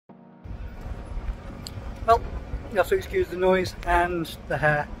Well, you have to excuse the noise and the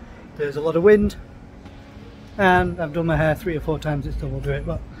hair. There's a lot of wind, and I've done my hair 3 or 4 times, it still will do it,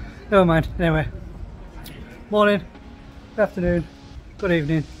 but never mind. Anyway, morning, good afternoon, good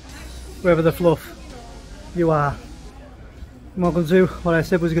evening, wherever the fluff you are. Welcome to what I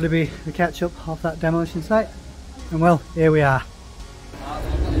said was going to be the catch-up of that demolition site, and well, here we are.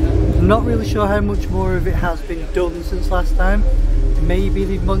 I'm not really sure how much more of it has been done since last time. Maybe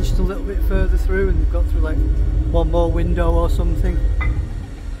they've munched a little bit further through and they've got through like one more window or something,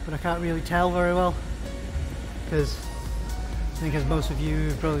 but I can't really tell very well because I think, as most of you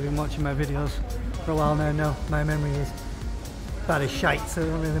who've probably been watching my videos for a while now know, my memory is bad as shite, so it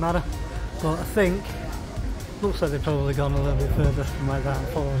doesn't really matter. But I think looks like they've probably gone a little bit further from like that and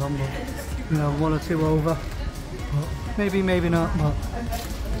followed on, but you know, 1 or 2 over, but maybe not. But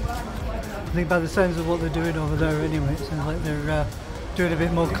I think by the sounds of what they're doing over there anyway, it sounds like they're doing a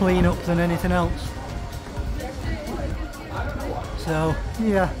bit more clean up than anything else. So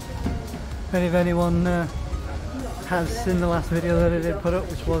yeah, if anyone has seen the last video that I did put up,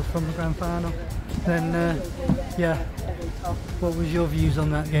 which was from the grand final, then yeah, what was your views on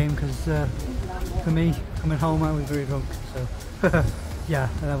that game? Because for me, coming home I was very drunk, so yeah,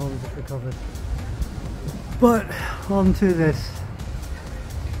 and I've only just recovered. But on to this.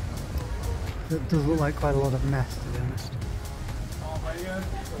 It does look like quite a lot of mess, to be honest.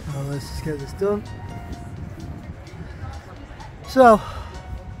 Well, let's just get this done. So,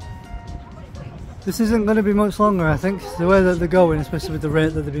 this isn't going to be much longer, I think. The way that they're going, especially with the rate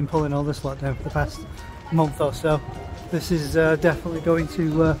that they've been pulling all this lot down for the past month or so, this is definitely going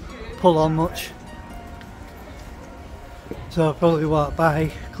to pull on much. So probably what,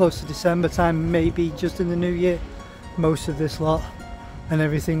 by close to December time, maybe just in the new year, most of this lot and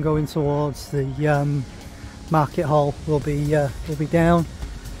everything going towards the market hall will be down.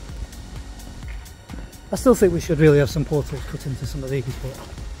 I still think we should really have some portals cut into some of these, but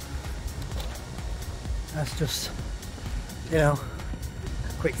that's just, you know,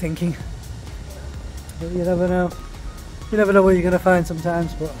 quick thinking. But you never know. You never know what you're going to find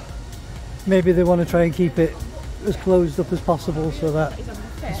sometimes, but maybe they want to try and keep it as closed up as possible so that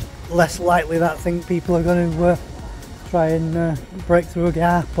it's less likely that people are going to try and break through a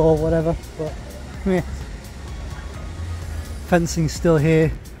gap or whatever. But yeah, fencing's still here.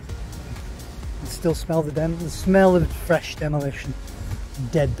 You still smell the smell of fresh demolition,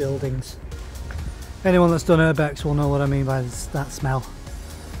 dead buildings. Anyone that's done urbex will know what I mean by that smell.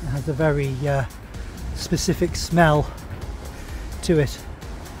 It has a very specific smell to it.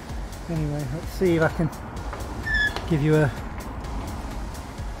 Anyway, let's see if I can give you a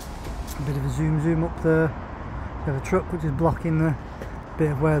bit of a zoom up there. We have a truck which is blocking the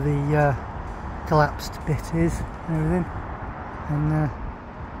bit of where the collapsed bit is and everything, and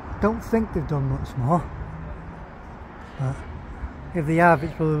I don't think they've done much more, but if they have,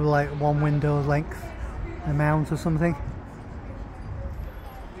 it's probably like 1 window length amount or something.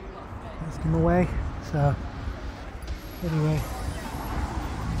 Let's get them away. So anyway,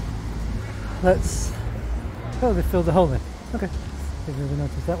 let's, oh, they filled the hole in. Okay, didn't really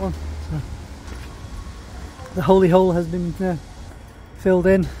notice that one. So the holy hole has been filled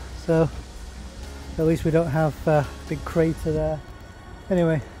in, so at least we don't have a big crater there.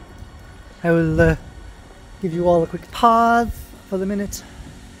 Anyway, I will give you all a quick pause for the minute.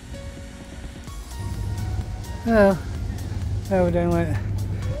 Well, we're down like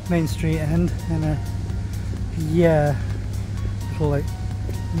Main Street end, and yeah, little like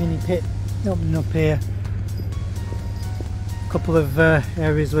mini pit opening up here. A couple of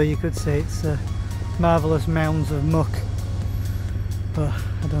areas where you could say it's marvellous mounds of muck, but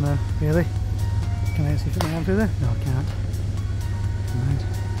I don't know really. Can I actually fit my hand through there? No, I can't. Right.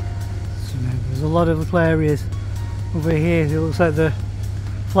 So now there's a lot of little areas over here. It looks like they're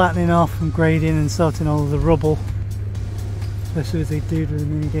flattening off and grading and sorting all of the rubble, especially as they do with the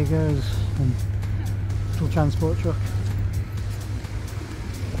mini diggers and little transport truck.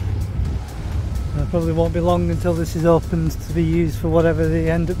 It probably won't be long until this is opened to be used for whatever they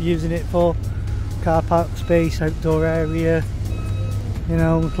end up using it for. Car park space, outdoor area, you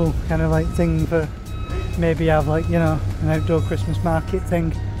know, little kind of like thing for maybe have like, you know, an outdoor Christmas market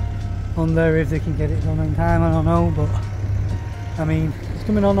thing on there if they can get it done in time. I don't know, but I mean, it's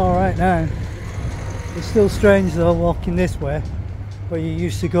coming on alright now. It's still strange though, walking this way where you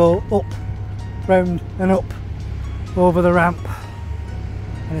used to go up, round and up over the ramp,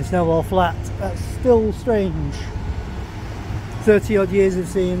 and it's now all flat. That's still strange. 30 odd years of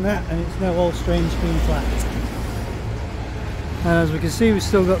seeing that, and it's now all strange being flat. And as we can see, we've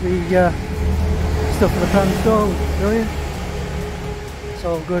still got the stuff for the pan store, which is brilliant. It's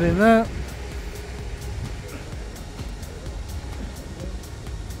all good in there.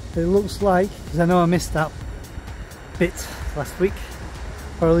 It looks like, because I know I missed that bit last week,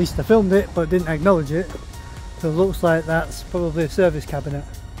 or at least I filmed it but didn't acknowledge it. So it looks like that's probably a service cabinet,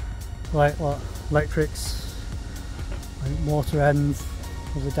 like what, electrics, like water ends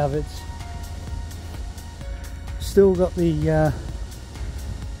of the davits. Still got the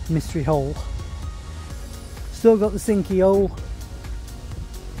mystery hole, still got the sinky hole.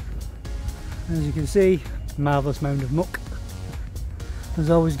 As you can see, marvellous mound of muck. There's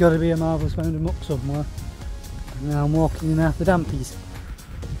always got to be a marvellous mound of muck somewhere. And now I'm walking in after dampies.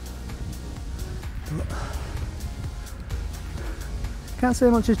 Can't say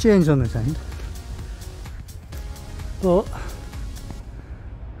much has changed on this end, but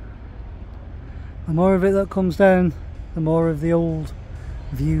the more of it that comes down, the more of the old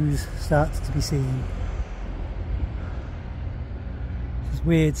views starts to be seen. It's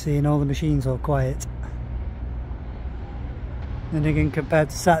weird seeing all the machines all quiet. Then again, compared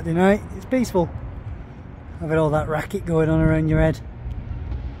to Saturday night, it's peaceful. Having all that racket going on around your head.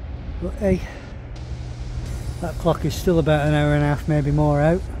 But hey, that clock is still about an hour and a half, maybe more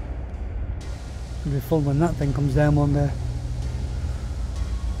out. It'll be fun when that thing comes down one day.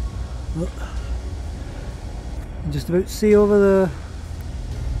 Look. I'm just about to see over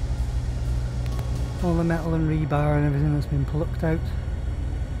all the metal and rebar and everything that's been plucked out.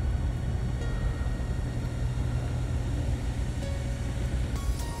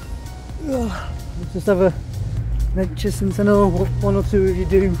 Let's just have a venture, since I know what one or two of you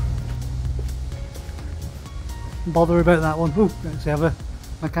do bother about that one. Ooh, let's have a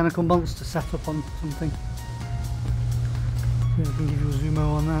mechanical monster set up on something. See if I can give you a zoom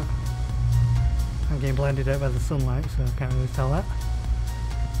on that. I'm getting blended out by the sunlight, so I can't really tell that.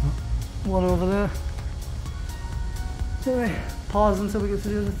 One over there. Anyway, pause until we get to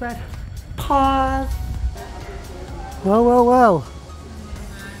the other side. Pause! Well, well, well.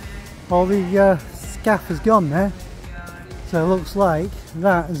 All the scaff is gone there. So it looks like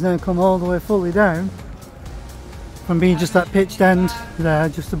that has now come all the way fully down. From being just that pitched end there,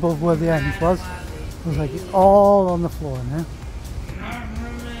 just above where the end was. Looks like it's all on the floor now.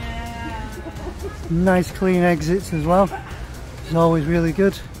 Nice clean exits as well, which is always really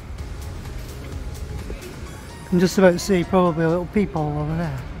good. I'm just about to see probably a little peephole over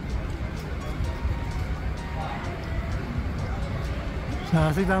there. So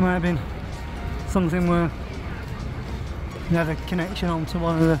I think that might have been something where you had a connection onto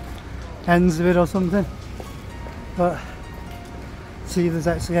one of the ends of it or something. But see if there's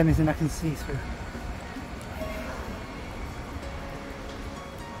actually anything I can see through.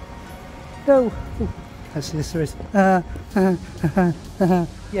 No! Oh, actually yes there is.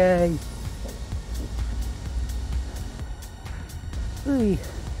 Yay! Ooh.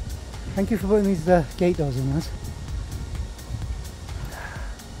 Thank you for putting these gate doors in, lads.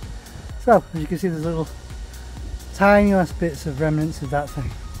 So, as you can see, there's little tiny last bits of remnants of that thing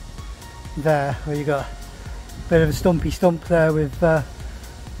there, where you got a bit of a stumpy stump there with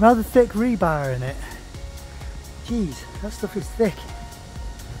rather thick rebar in it. Jeez, that stuff is thick.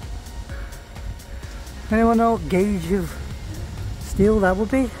 Anyone know what gauge of steel that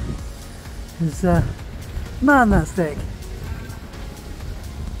would be? Because, man, that's thick.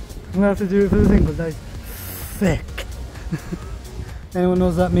 I'm gonna have to do it for the thing, but that's thick. Anyone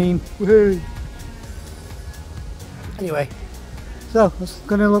knows what that means? Woohoo! Anyway, so it's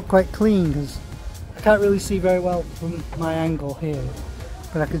gonna look quite clean because I can't really see very well from my angle here,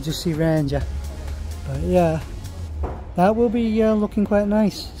 but I could just see Ranger. But yeah, that will be looking quite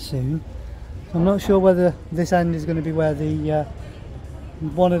nice soon. I'm not sure whether this end is going to be where the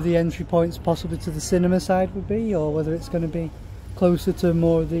one of the entry points possibly to the cinema side would be, or whether it's going to be closer to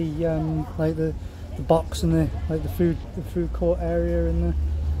more of the like the box and the food court area and the,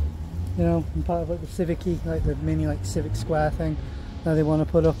 you know, and part of like the civic-y, like the mini like civic square thing that they want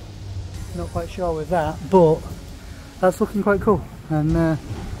to put up. Not quite sure with that, but that's looking quite cool. And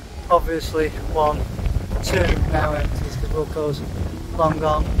obviously 1, 2 now empties because Wilco's long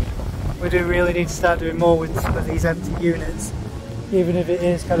gone. We do really need to start doing more with these empty units, even if it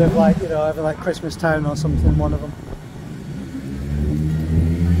is kind of like, you know, either like Christmas Town or something, one of them.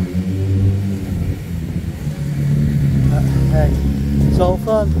 But hey, it's all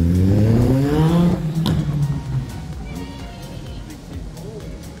fun.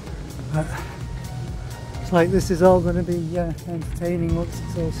 But it's like this is all going to be entertaining once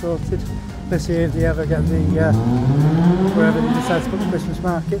it's all sorted. Especially if they ever get the wherever they decide to put the Christmas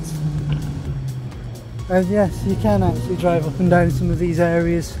markets. And yes, you can actually drive up and down some of these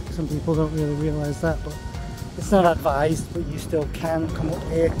areas. Some people don't really realise that, but it's not advised, but you still can come up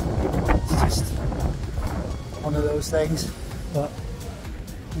here. It's just one of those things. But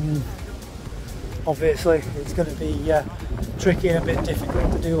And obviously it's going to be tricky and a bit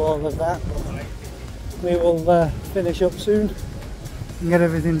difficult to do all of that, but we will finish up soon and get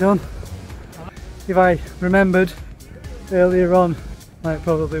everything done. If I remembered earlier on, like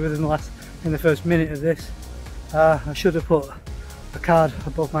probably in the first minute of this, I should have put a card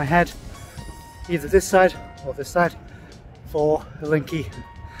above my head, either this side or this side, for a linky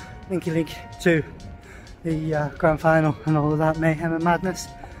link to the grand final and all of that mayhem and madness.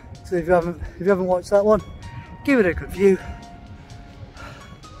 So if you haven't watched that one, give it a good view.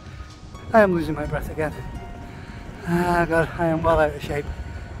 I am losing my breath again. Ah God, I am well out of shape.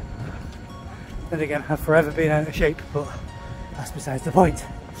 Then again, I've forever been out of shape, but that's besides the point.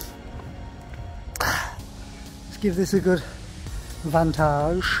 Let's give this a good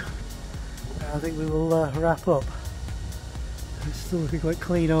vantage. I think we will wrap up. It's still looking quite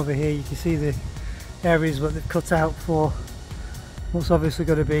clean over here. You can see the areas what they've cut out for what's obviously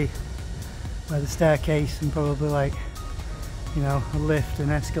going to be where the staircase and probably, like, you know, a lift and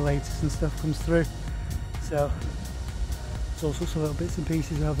escalators and stuff comes through. So there's all sorts of little bits and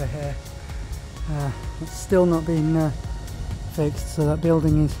pieces over here. It's still not been fixed, so that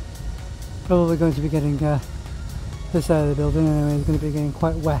building is probably going to be getting, this side of the building anyway, is going to be getting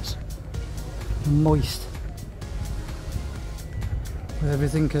quite wet and moist with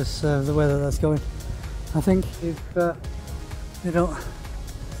everything because of the way that that's going. I think if they don't,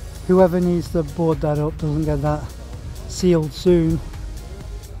 whoever needs to board that up doesn't get that sealed soon,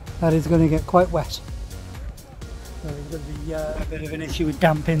 that is going to get quite wet. So there's going to be a bit of an issue with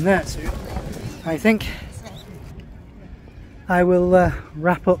damp in there soon. I think I will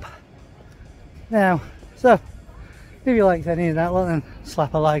wrap up now. So if you liked any of that lot, then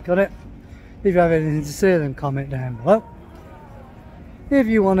slap a like on it. If you have anything to say, then comment down below. If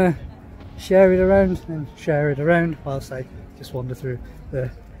you want to share it around, then share it around whilst I just wander through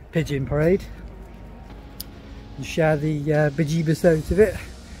the pigeon parade and share the bejeebus out of it.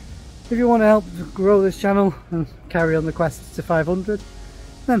 If you want to help grow this channel and carry on the quest to 500,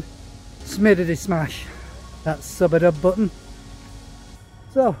 then smiddity smash that sub-a-dub button.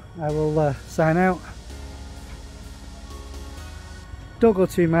 So I will sign out. Don't go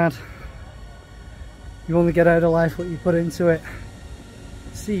too mad. You only get out of life what you put into it.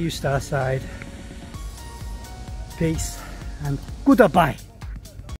 See you Starside. Peace and goodbye.